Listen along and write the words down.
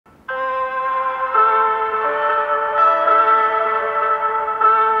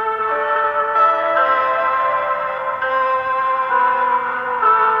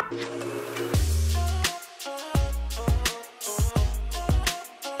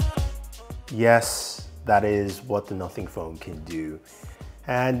Yes, that is what the Nothing phone can do.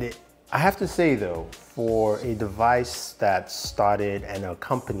 And I have to say though, for a device that started and a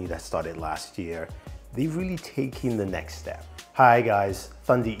company that started last year, they've really taken the next step. Hi guys,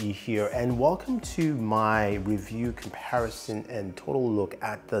 Thunder E here, and welcome to my review, comparison, and total look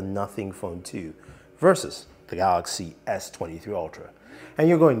at the Nothing Phone 2 versus the Galaxy S23 Ultra. And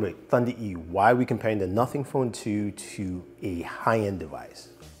you're going, wait, Thunder E, why are we comparing the Nothing Phone 2 to a high-end device?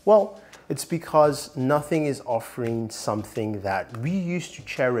 Well, it's because Nothing is offering something that we used to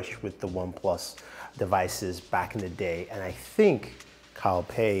cherish with the OnePlus devices back in the day, and I think Kyle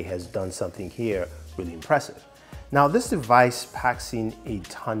Pei has done something here really impressive. Now, this device packs in a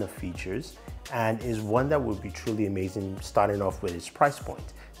ton of features and is one that would be truly amazing, starting off with its price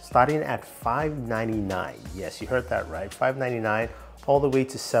point. Starting at $599, yes, you heard that right, $599 all the way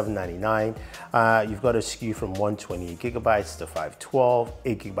to $799. You've got a SKU from 128 gigabytes to 512,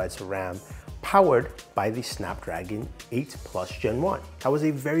 8 gigabytes of RAM, powered by the Snapdragon 8 Plus Gen 1. That was a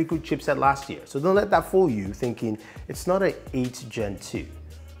very good chipset last year, so don't let that fool you thinking it's not an 8 Gen 2.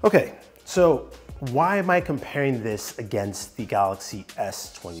 Okay, so why am I comparing this against the Galaxy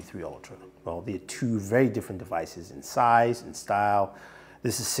S23 Ultra? Well, they're two very different devices in size and style.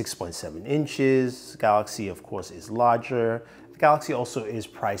 This is 6.7 inches. Galaxy, of course, is larger. The Galaxy also is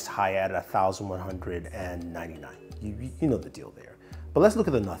priced higher at $1,199. You know the deal there. But let's look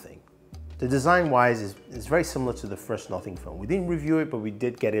at the Nothing. The design-wise is very similar to the first Nothing phone. We didn't review it, but we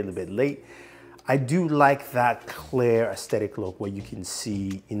did get it a little bit late. I do like that clear aesthetic look where you can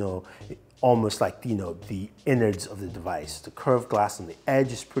see, almost like, the innards of the device. The curved glass on the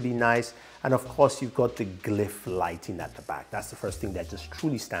edge is pretty nice. And of course, you've got the glyph lighting at the back. That's the first thing that just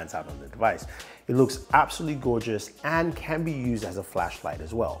truly stands out on the device. It looks absolutely gorgeous and can be used as a flashlight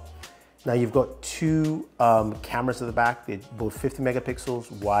as well. Now you've got two cameras at the back. They're both 50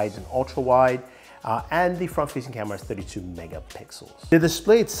 megapixels, wide and ultra wide. And the front-facing camera is 32 megapixels. The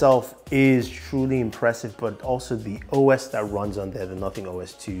display itself is truly impressive, but also the OS that runs on there, the Nothing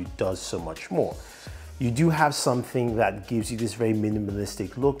OS 2, does so much more. You do have something that gives you this very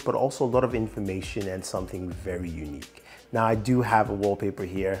minimalistic look, but also a lot of information and something very unique. Now, I do have a wallpaper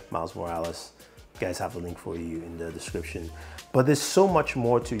here, Miles Morales. You guys have a link for you in the description. But there's so much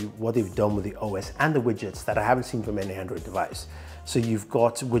more to what they've done with the OS and the widgets that I haven't seen from any Android device. So you've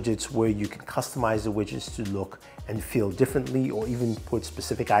got widgets where you can customize the widgets to look and feel differently, or even put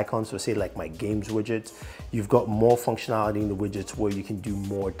specific icons, so say like my games widget. You've got more functionality in the widgets where you can do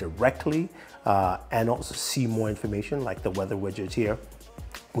more directly and also see more information, like the weather widget here,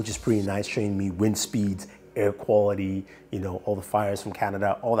 which is pretty nice, showing me wind speeds, air quality, all the fires from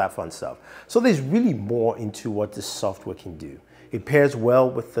Canada, all that fun stuff. So there's really more into what this software can do. It pairs well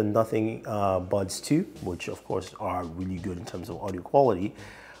with the Nothing Buds 2, which of course are really good in terms of audio quality.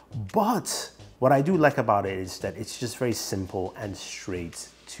 But what I do like about it is that it's just very simple and straight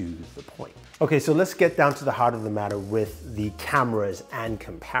to the point. Okay, so let's get down to the heart of the matter with the cameras and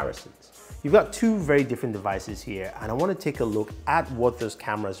comparisons. You've got two very different devices here, and I want to take a look at what those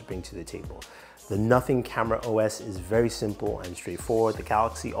cameras bring to the table. The Nothing camera OS is very simple and straightforward. The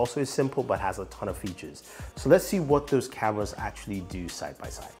Galaxy also is simple, but has a ton of features. So let's see what those cameras actually do side by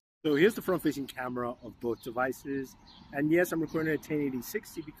side. So here's the front-facing camera of both devices. And yes, I'm recording at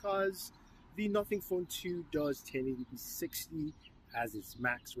 1080-60 because the Nothing Phone 2 does 1080p-60 as its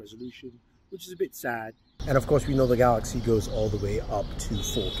max resolution, which is a bit sad. And of course, we know the Galaxy goes all the way up to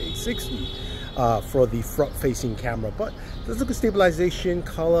 4K 60 for the front-facing camera. But let's look at stabilization,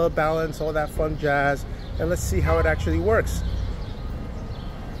 color, balance, all that fun jazz, and let's see how it actually works.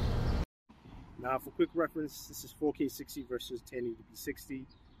 Now, for quick reference, this is 4K 60 versus 1080p 60,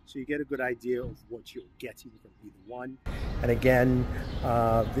 so you get a good idea of what you're getting from either one. And again,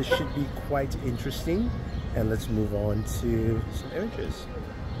 this should be quite interesting. And let's move on to some images.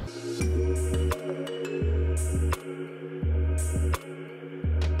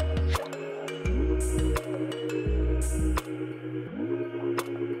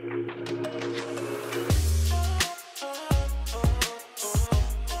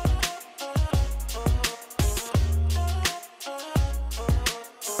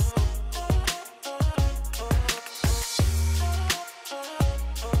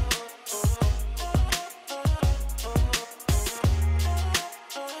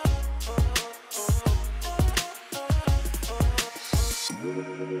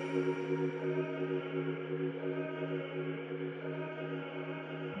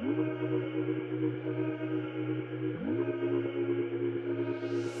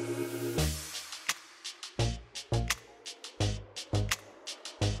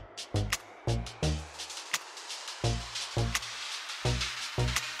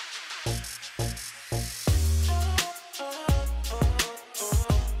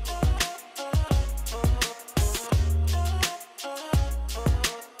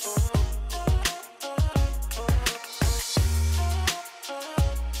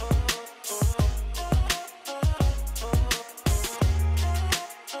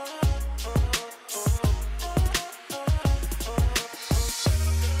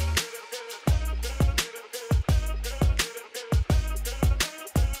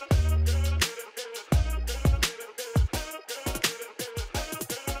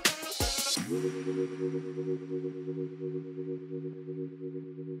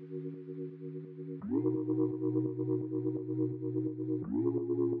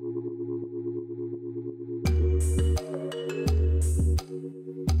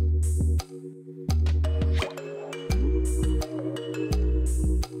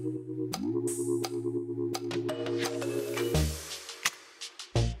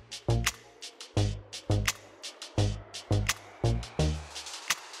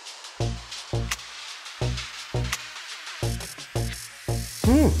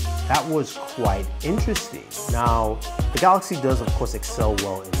 That was quite interesting. Now, the Galaxy does, of course, excel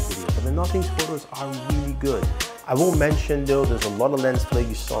well in video, but the Nothing's photos are really good. I will mention, though, there's a lot of lens flare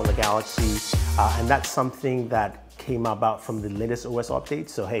you saw on the Galaxy, and that's something that came about from the latest OS update.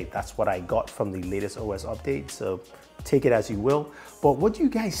 So, hey, that's what I got from the latest OS update. So take it as you will. But what do you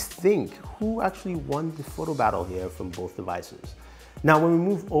guys think? Who actually won the photo battle here from both devices? Now, when we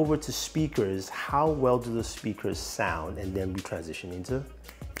move over to speakers, how well do the speakers sound? And then we transition into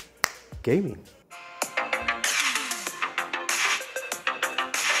gaming.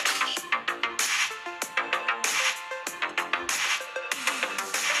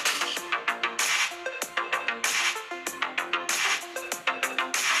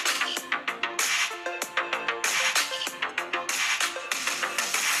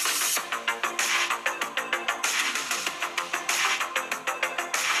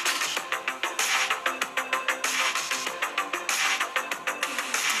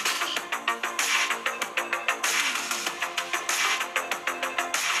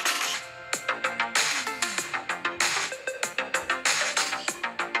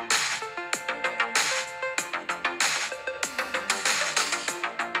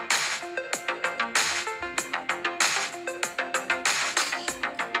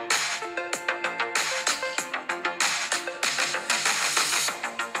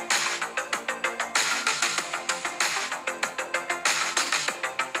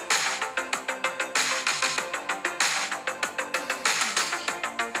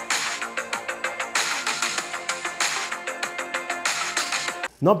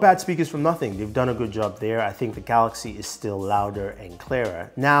 Not bad speakers from Nothing. They've done a good job there. I think the Galaxy is still louder and clearer.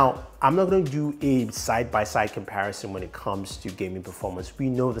 Now, I'm not going to do a side-by-side comparison when it comes to gaming performance. We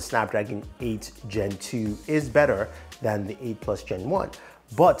know the Snapdragon 8 Gen 2 is better than the 8 Plus Gen 1.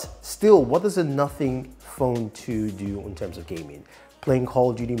 But still, what does a Nothing Phone 2 do in terms of gaming? Playing Call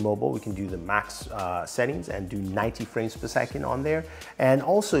of Duty Mobile, we can do the max settings and do 90 frames per second on there. And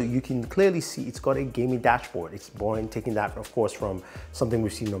also you can clearly see it's got a gaming dashboard. It's born taking that, of course, from something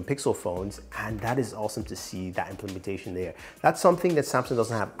we've seen on Pixel phones. And that is awesome to see that implementation there. That's something that Samsung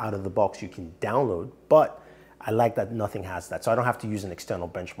doesn't have out of the box. You can download, but I like that Nothing has that, so I don't have to use an external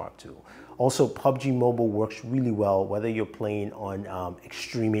benchmark tool. Also, PUBG Mobile works really well, whether you're playing on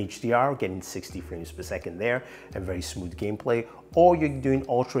extreme HDR, getting 60 frames per second there, and very smooth gameplay, or you're doing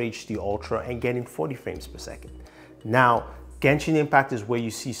Ultra HD Ultra and getting 40 frames per second. Now, Genshin Impact is where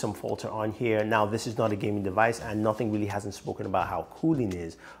you see some falter on here. Now, this is not a gaming device, and Nothing really hasn't spoken about how cooling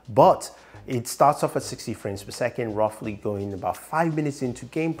is, but it starts off at 60 frames per second, roughly going about 5 minutes into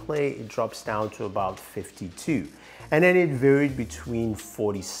gameplay, it drops down to about 52. And then it varied between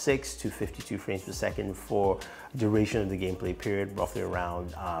 46 to 52 frames per second for duration of the gameplay period, roughly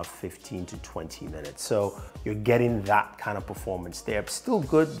around 15 to 20 minutes. So you're getting that kind of performance there. Still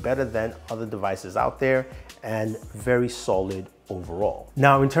good, better than other devices out there, and very solid overall.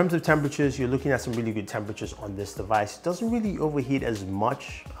 Now, in terms of temperatures, you're looking at some really good temperatures on this device. It doesn't really overheat as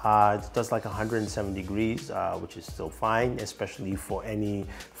much. It does like 107 degrees, which is still fine, especially for any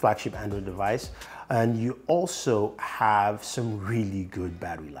flagship Android device. And you also have some really good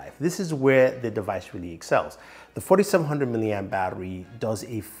battery life. This is where the device really excels. The 4700 milliamp battery does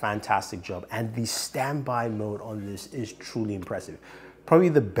a fantastic job, and the standby mode on this is truly impressive. Probably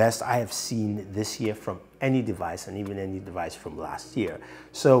the best I have seen this year from any device, and even any device from last year.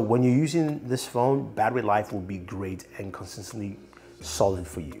 So when you're using this phone, battery life will be great and consistently solid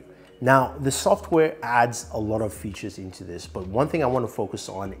for you. Now, the software adds a lot of features into this, but one thing I want to focus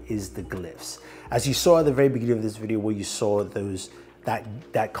on is the glyphs. As you saw at the very beginning of this video, where you saw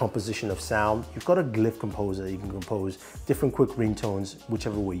that composition of sound, you've got a glyph composer. You can compose different quick ringtones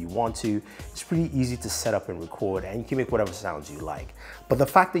whichever way you want to. It's pretty easy to set up and record, and you can make whatever sounds you like. But the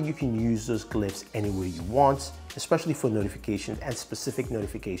fact that you can use those glyphs anywhere you want, especially for notifications and specific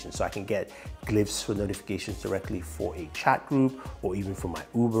notifications, so I can get glyphs for notifications directly for a chat group, or even for my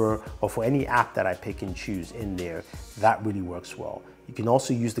Uber, or for any app that I pick and choose in there, that really works well. You can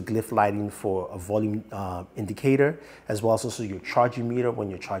also use the glyph lighting for a volume indicator, as well as also your charging meter when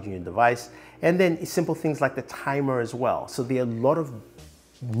you're charging your device. And then simple things like the timer as well. So there are a lot of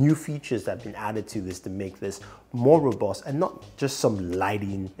new features that have been added to this to make this more robust, and not just some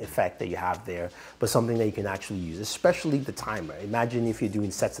lighting effect that you have there, but something that you can actually use, especially the timer. Imagine if you're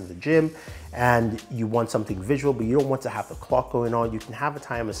doing sets in the gym and you want something visual, but you don't want to have the clock going on. You can have a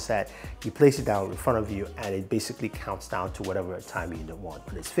timer set, you place it down in front of you, and it basically counts down to whatever time you don't want.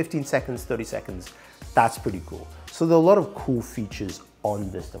 But it's 15 seconds, 30 seconds, that's pretty cool. So there are a lot of cool features on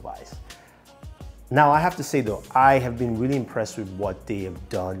this device. Now, I have to say though, I have been really impressed with what they have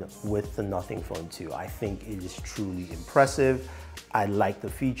done with the Nothing Phone 2. I think it is truly impressive. I like the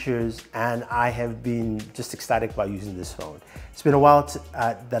features, and I have been just ecstatic about using this phone. It's been a while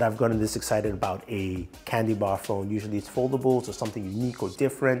that I've gotten this excited about a candy bar phone. Usually it's foldables or something unique or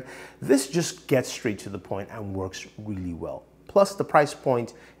different. This just gets straight to the point and works really well. Plus the price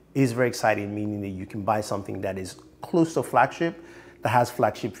point is very exciting, meaning that you can buy something that is close to flagship, that has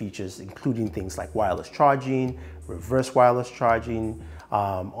flagship features, including things like wireless charging, reverse wireless charging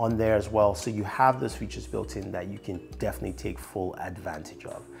on there as well. So you have those features built in that you can definitely take full advantage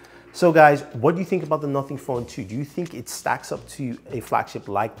of. So guys, what do you think about the Nothing Phone 2? Do you think it stacks up to a flagship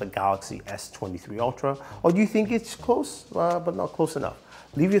like the Galaxy S23 Ultra? Or do you think it's close, but not close enough?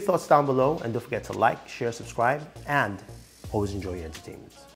 Leave your thoughts down below, and don't forget to like, share, subscribe, and always enjoy your entertainment.